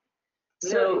 actually.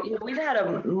 So we've had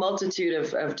a multitude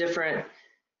of different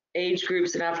age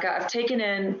groups, and I've taken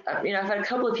in, I've had a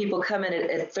couple of people come in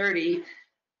at 30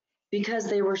 because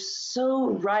they were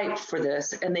so ripe for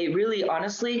this, and they really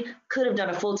honestly could have done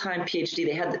a full-time PhD.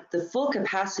 They had the full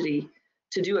capacity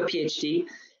to do a PhD.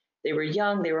 They were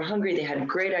young, they were hungry, they had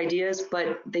great ideas,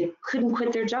 but they couldn't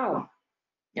quit their job.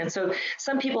 And so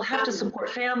some people have to support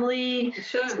family.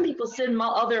 Sure. Some people send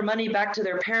all their money back to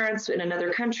their parents in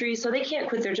another country, so they can't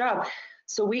quit their job.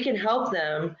 So we can help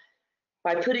them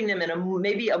by putting them in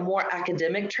maybe a more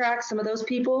academic track, some of those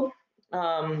people,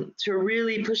 to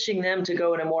really pushing them to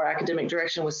go in a more academic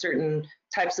direction with certain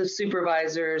types of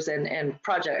supervisors and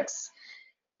projects.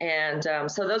 And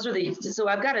so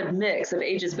I've got a mix of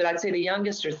ages, but I'd say the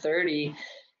youngest are 30,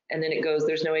 and then it goes,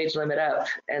 there's no age limit up.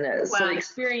 And so the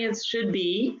experience should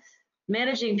be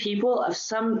managing people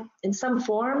in some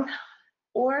form,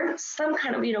 or some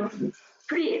kind of,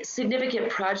 pretty significant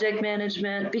project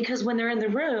management, because when they're in the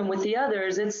room with the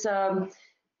others, it's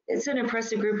an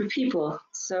impressive group of people.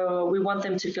 So we want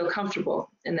them to feel comfortable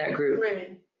in that group.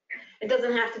 Right. It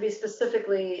doesn't have to be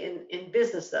specifically in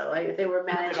business, though. Like if they were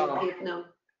managing people,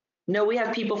 No, we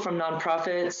have people from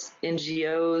nonprofits,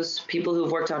 NGOs, people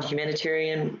who've worked on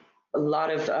humanitarian, a lot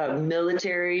of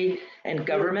military and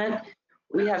government.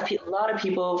 We have a lot of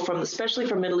people especially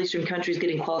from Middle Eastern countries,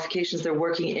 getting qualifications. They're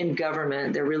working in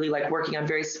government. They're really working on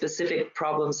very specific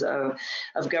problems of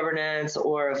governance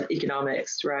or of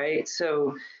economics, right?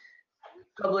 So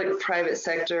public, private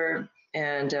sector,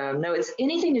 and no, it's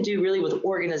anything to do really with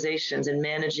organizations and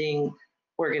managing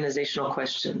organizational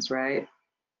questions, right?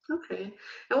 Okay.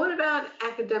 And what about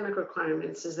academic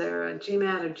requirements? Is there a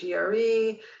GMAT or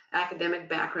GRE, academic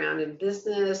background in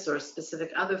business or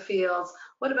specific other fields?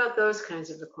 What about those kinds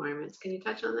of requirements? Can you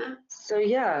touch on that?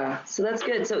 So that's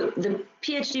good. So the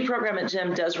PhD program at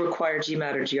GEM does require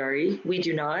GMAT or GRE. We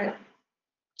do not,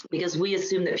 because we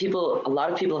assume that a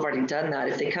lot of people have already done that.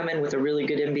 If they come in with a really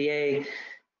good MBA,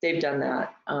 they've done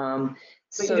that. But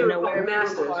you do require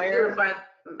master's. You do require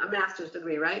a master's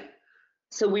degree, right?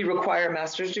 So we require a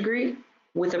master's degree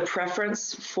with a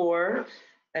preference for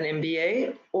an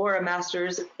MBA or a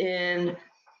master's in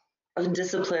a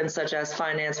discipline such as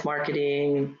finance,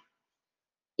 marketing,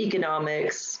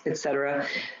 economics, etc.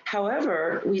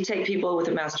 However, we take people with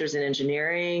a master's in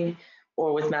engineering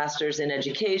or with masters in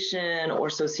education or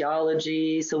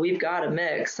sociology. So we've got a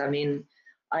mix. I mean,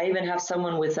 I even have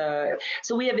someone with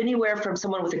so we have anywhere from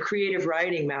someone with a creative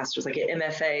writing master's, like an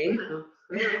MFA,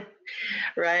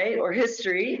 right, or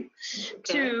history,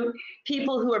 to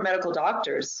people who are medical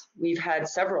doctors. We've had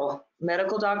several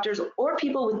medical doctors or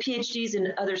people with PhDs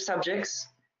in other subjects,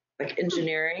 like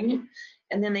engineering,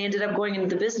 and then they ended up going into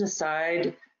the business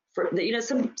side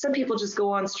some people just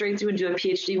go on straight through and do a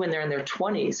PhD when they're in their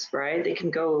 20s, right? They can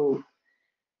go,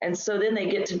 and so then they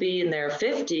get to be in their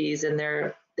 50s and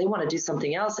they want to do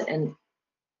something else, and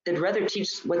they'd rather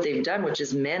teach what they've done, which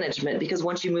is management, because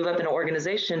once you move up in an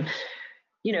organization,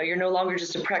 you're no longer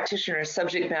just a practitioner, a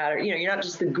subject matter, you're not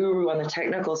just the guru on the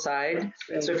technical side.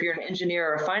 Right. So if you're an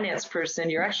engineer or a finance person,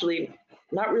 you're actually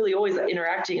not really always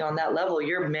interacting on that level.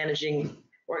 You're managing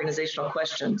organizational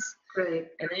questions. Right.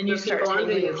 And then you start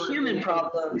dealing with human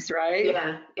problems, right?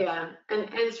 Yeah.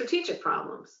 And strategic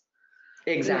problems.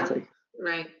 Exactly.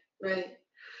 Yeah. Right.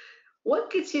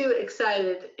 What gets you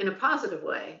excited in a positive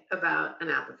way about an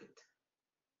applicant?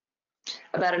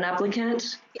 About an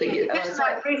applicant? Yeah, you mentioned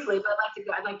that briefly, but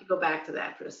I'd like to go back to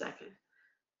that for a second.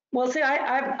 Well, see,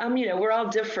 I'm, we're all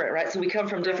different, right? So we come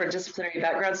from different disciplinary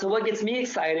backgrounds. So what gets me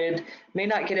excited may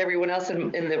not get everyone else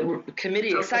in the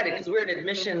committee excited, because we're an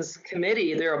admissions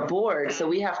committee. They're a board, so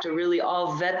we have to really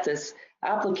all vet this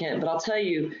applicant. But I'll tell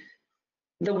you,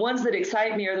 the ones that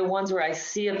excite me are the ones where I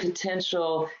see a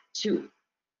potential to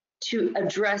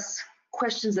address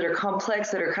questions that are complex,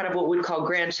 that are kind of what we'd call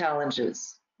grand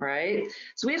challenges, right?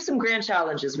 So we have some grand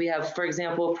challenges. We have, for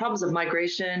example, problems of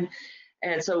migration.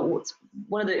 And so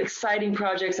one of the exciting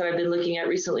projects that I've been looking at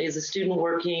recently is a student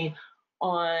working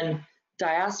on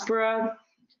diaspora.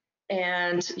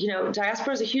 And,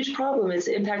 diaspora is a huge problem. It's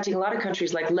impacting a lot of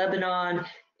countries like Lebanon,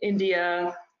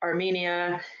 India,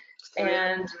 Armenia.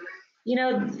 And,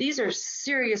 these are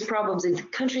serious problems,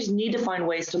 and countries need to find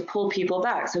ways to pull people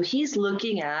back. So he's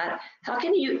looking at how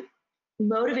can you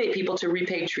motivate people to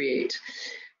repatriate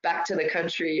back to the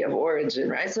country of origin,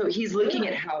 right? So he's looking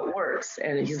at how it works,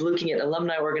 and he's looking at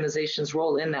alumni organizations'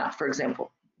 role in that, for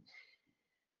example.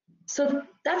 So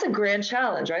that's a grand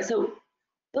challenge, right? So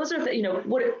those are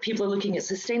what people are looking at: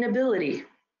 sustainability.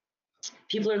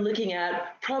 People are looking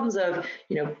at problems of,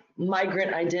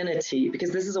 migrant identity,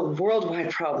 because this is a worldwide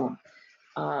problem.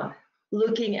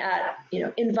 Looking at,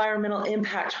 environmental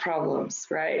impact problems,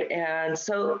 right? And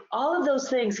so all of those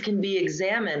things can be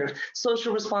examined.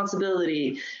 Social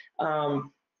responsibility.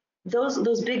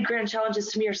 Those big grand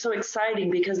challenges to me are so exciting,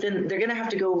 because then they're going to have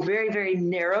to go very, very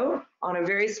narrow on a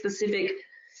very specific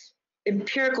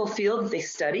empirical field that they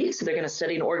study. So they're going to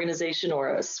study an organization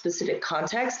or a specific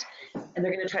context, and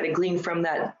they're going to try to glean from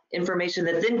that information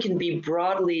that then can be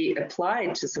broadly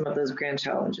applied to some of those grand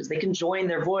challenges. They can join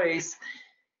their voice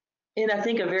in, I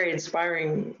think, a very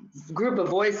inspiring group of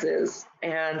voices.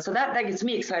 And so that gets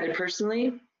me excited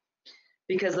personally,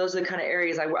 because those are the kind of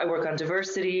areas I work on,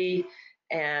 diversity.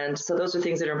 And so those are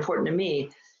things that are important to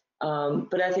me.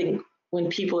 But I think when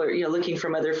people are looking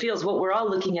from other fields, what we're all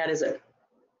looking at is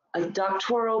a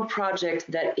doctoral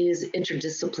project that is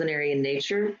interdisciplinary in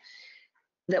nature,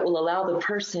 that will allow the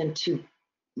person to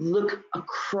look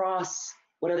across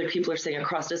what other people are saying,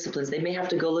 across disciplines. They may have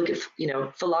to go look at,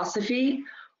 philosophy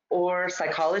or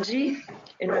psychology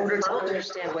in order to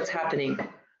understand what's happening.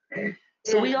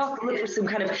 So we all look for some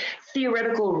kind of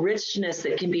theoretical richness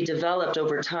that can be developed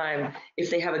over time if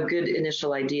they have a good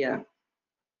initial idea.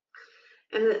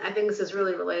 And I think this is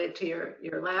really related to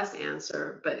your last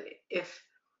answer, but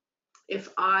if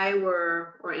I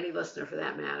were, or any listener for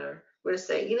that matter, were to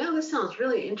say, this sounds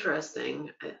really interesting,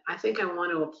 I think I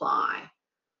want to apply,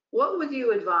 what would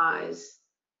you advise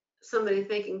somebody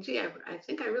thinking, gee, I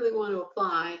think I really want to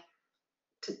apply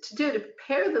to do to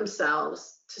prepare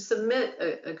themselves to submit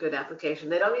a good application?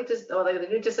 They don't need to, they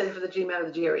need to study for the GMAT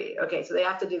or the GRE. Okay, so they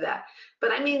have to do that.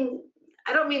 But I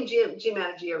don't mean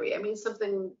GMAT or GRE. I mean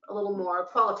something a little more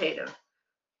qualitative.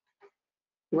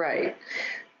 Right.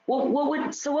 Well,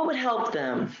 what would help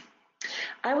them?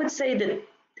 I would say that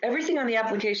everything on the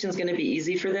application is going to be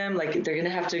easy for them. Like, they're going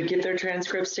to have to get their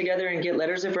transcripts together and get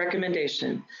letters of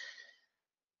recommendation.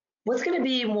 What's going to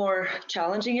be more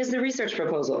challenging is the research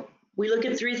proposal. We look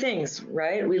at three things,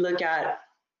 right? We look at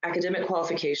academic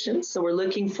qualifications. So we're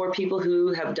looking for people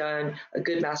who have done a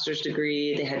good master's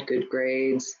degree, they had good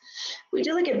grades. We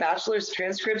do look at bachelor's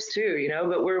transcripts too,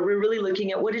 but we're really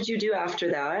looking at what did you do after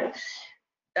that?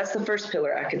 That's the first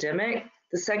pillar, academic.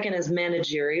 The second is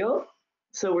managerial.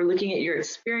 So we're looking at your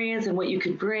experience and what you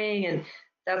could bring. And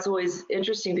that's always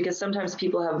interesting, because sometimes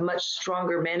people have much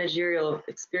stronger managerial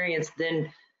experience than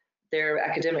their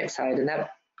academic side. And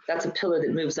that's a pillar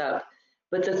that moves up.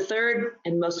 But the third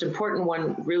and most important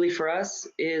one really for us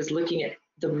is looking at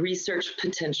the research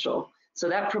potential. So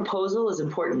that proposal is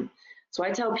important. So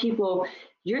I tell people,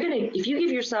 if you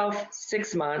give yourself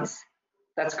 6 months,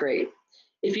 that's great.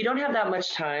 If you don't have that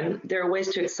much time, there are ways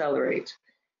to accelerate.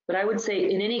 But I would say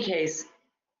in any case,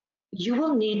 you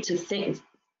will need to think.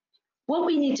 what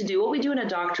we need to do, what we do in a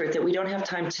doctorate that we don't have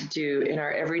time to do in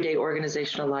our everyday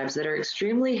organizational lives that are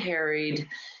extremely harried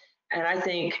and I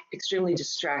think extremely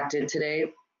distracted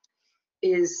today,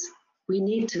 is we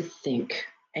need to think.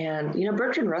 And,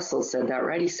 Bertrand Russell said that,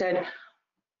 right? He said,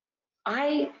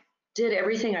 I did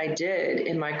everything I did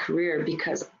in my career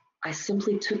because I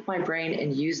simply took my brain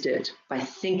and used it by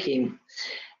thinking.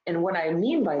 And what I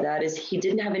mean by that is he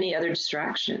didn't have any other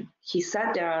distraction. He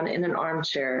sat down in an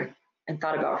armchair and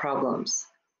thought about problems.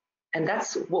 And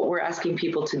that's what we're asking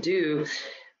people to do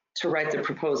to write the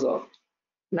proposal.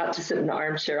 Not to sit in the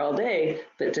armchair all day,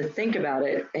 but to think about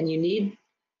it. And you need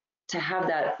to have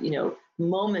that,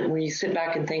 moment where you sit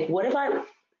back and think, what have I,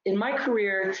 in my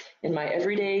career, in my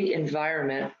everyday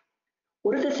environment,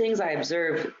 what are the things I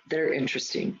observe that are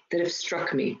interesting, that have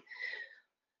struck me?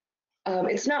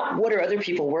 It's not what are other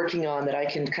people working on that I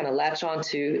can kind of latch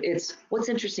onto. It's what's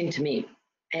interesting to me.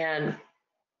 And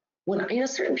when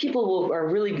certain people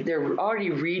they're already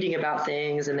reading about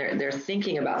things and they're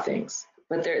thinking about things,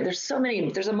 but there's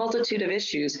a multitude of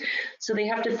issues, so they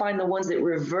have to find the ones that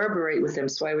reverberate with them.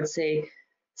 So I would say,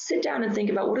 sit down and think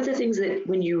about what are the things that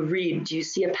when you read, do you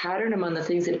see a pattern among the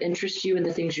things that interest you in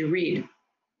the things you read?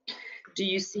 Do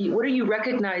you see, what are you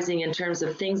recognizing in terms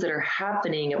of things that are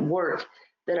happening at work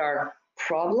that are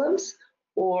problems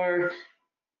or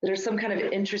that are some kind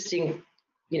of interesting,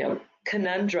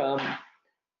 conundrum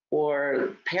or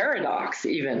paradox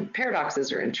even?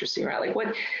 Paradoxes are interesting, right? Like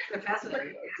what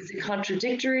is it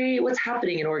contradictory? What's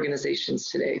happening in organizations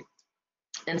today?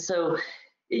 And so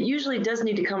it usually does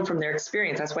need to come from their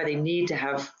experience. That's why they need to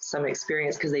have some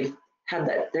experience, because they've had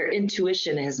that, their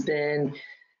intuition has been,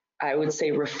 I would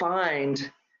say,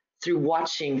 refined through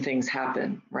watching things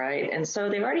happen, right? And so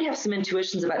they already have some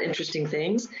intuitions about interesting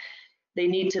things. They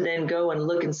need to then go and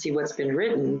look and see what's been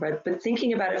written. But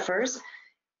thinking about it first,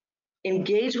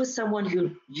 engage with someone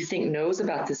who you think knows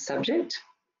about this subject.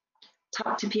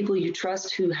 Talk to people you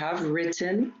trust who have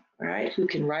written, right? Who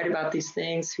can write about these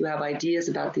things, who have ideas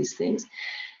about these things.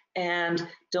 And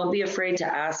don't be afraid to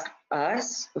ask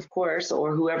us, of course,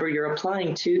 or whoever you're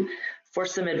applying to, for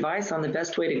some advice on the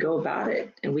best way to go about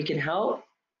it. And we can help,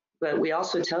 but we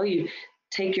also tell you,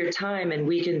 take your time,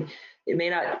 and it may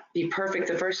not be perfect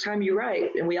the first time you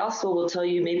write. And we also will tell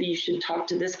you, maybe you should talk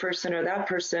to this person or that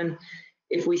person.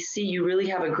 If we see you really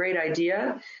have a great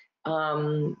idea,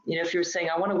 if you're saying,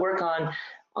 I want to work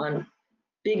on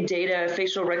big data,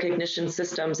 facial recognition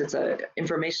systems, it's a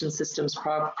information systems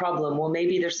problem. Well,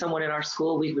 maybe there's someone in our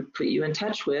school we would put you in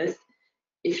touch with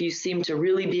if you seem to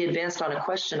really be advanced on a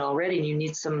question already and you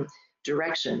need some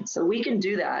direction. So we can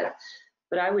do that.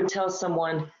 But I would tell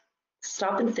someone,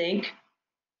 stop and think,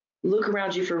 look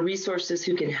around you for resources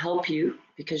who can help you,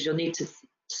 because you'll need to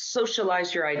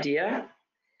socialize your idea,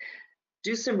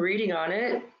 do some reading on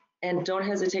it, and don't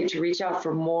hesitate to reach out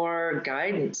for more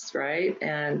guidance, right?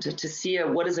 And to see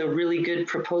what does a really good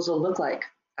proposal look like.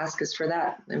 Ask us for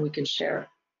that, and we can share.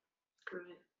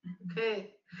 Great. Okay.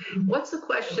 What's the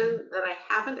question that I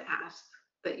haven't asked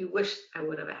that you wish I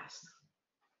would have asked?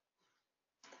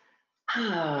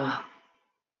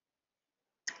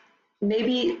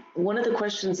 Maybe one of the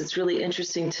questions that's really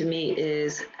interesting to me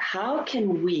is, how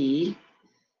can we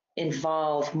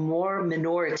involve more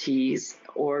minorities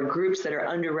or groups that are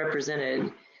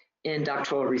underrepresented in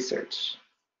doctoral research?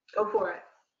 Go for it.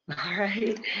 All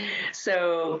right.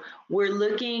 So we're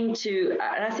looking to,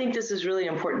 and I think this is really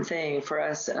important thing for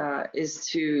us, is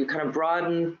to kind of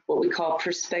broaden what we call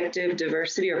perspective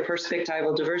diversity or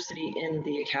perspectival diversity in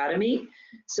the academy,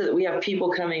 so that we have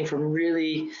people coming from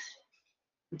really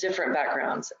different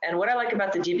backgrounds. And what I like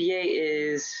about the DBA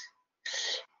is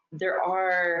there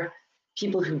are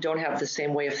people who don't have the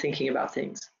same way of thinking about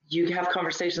things. You have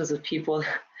conversations with people.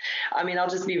 I mean, I'll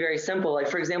just be very simple. Like,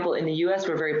 for example, in the U.S.,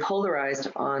 we're very polarized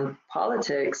on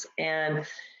politics. And,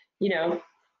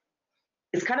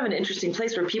 it's kind of an interesting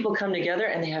place where people come together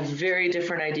and they have very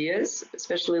different ideas,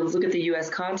 especially let's look at the U.S.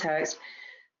 context.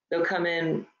 They'll come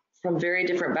in from very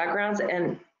different backgrounds.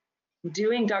 And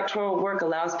doing doctoral work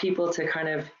allows people to kind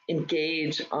of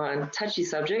engage on touchy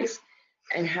subjects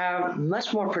and have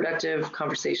much more productive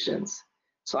conversations.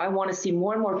 So I want to see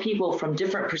more and more people from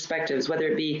different perspectives, whether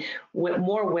it be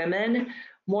more women,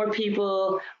 more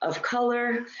people of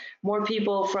color, more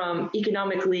people from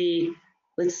economically,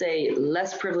 let's say,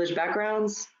 less privileged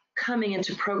backgrounds coming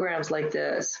into programs like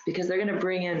this, because they're going to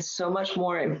bring in so much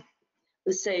more,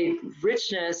 let's say,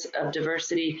 richness of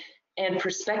diversity and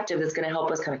perspective that's going to help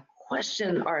us kind of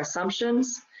question our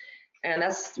assumptions. And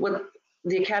that's what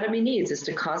the academy needs, is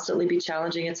to constantly be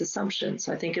challenging its assumptions.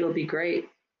 So I think it'll be great.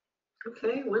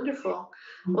 Okay, wonderful.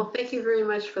 Well, thank you very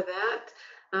much for that.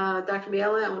 Dr.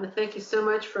 Mielly, I want to thank you so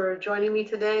much for joining me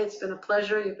today. It's been a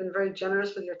pleasure. You've been very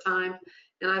generous with your time,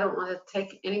 and I don't want to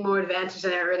take any more advantage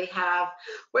than I already have.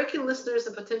 Where can listeners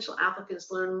and potential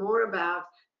applicants learn more about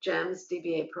GEM's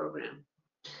DBA program?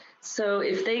 So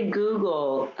if they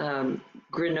Google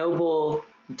Grenoble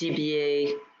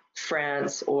DBA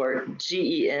France or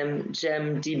GEM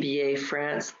DBA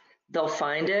France, they'll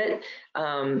find it.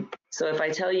 So if I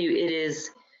tell you it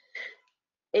is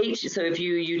so if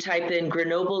you type in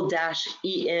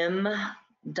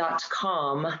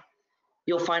grenoble-em.com,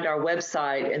 you'll find our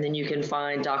website, and then you can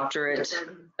find Doctorate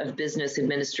of Business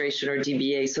Administration or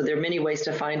DBA. So there are many ways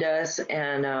to find us,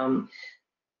 and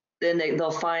then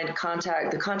they'll find the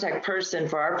contact person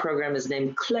for our program is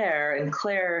named Claire, and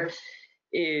Claire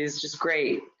is just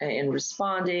great in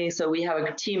responding. So we have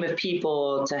a team of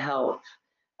people to help.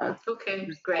 Okay,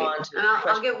 great. And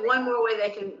I'll give one more way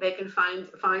they can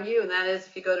find you, and that is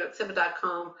if you go to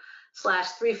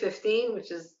accepted.com/315, which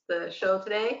is the show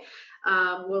today.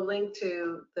 We'll link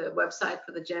to the website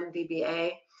for the GEM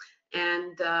DBA,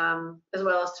 and as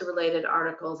well as to related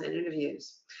articles and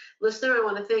interviews. Listener, I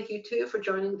want to thank you too for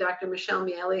joining Dr. Michelle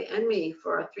Mielly and me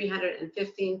for our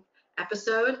 315th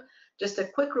episode. Just a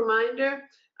quick reminder,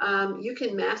 you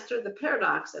can master the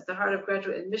paradox at the heart of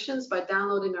graduate admissions by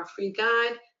downloading our free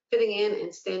guide, Fitting In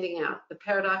and Standing Out, the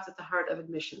paradox at the heart of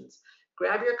admissions.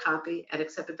 Grab your copy at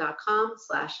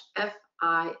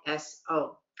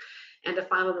accepted.com/FISO. And a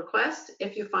final request,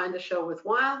 if you find the show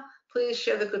worthwhile, please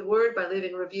share the good word by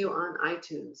leaving a review on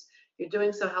iTunes. Your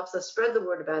doing so helps us spread the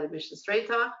word about Admission Straight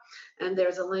Talk, and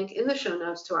there's a link in the show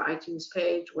notes to our iTunes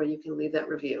page where you can leave that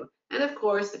review. And of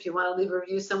course, if you want to leave a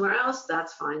review somewhere else,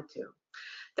 that's fine too.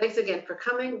 Thanks again for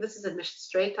coming. This is Admission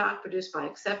Straight Talk produced by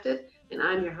Accepted, and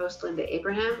I'm your host, Linda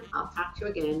Abraham. I'll talk to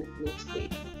you again next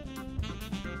week.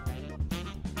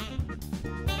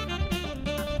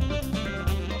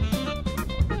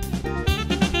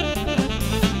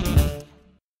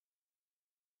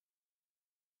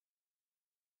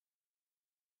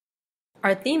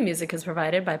 Our theme music is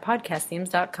provided by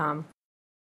podcastthemes.com.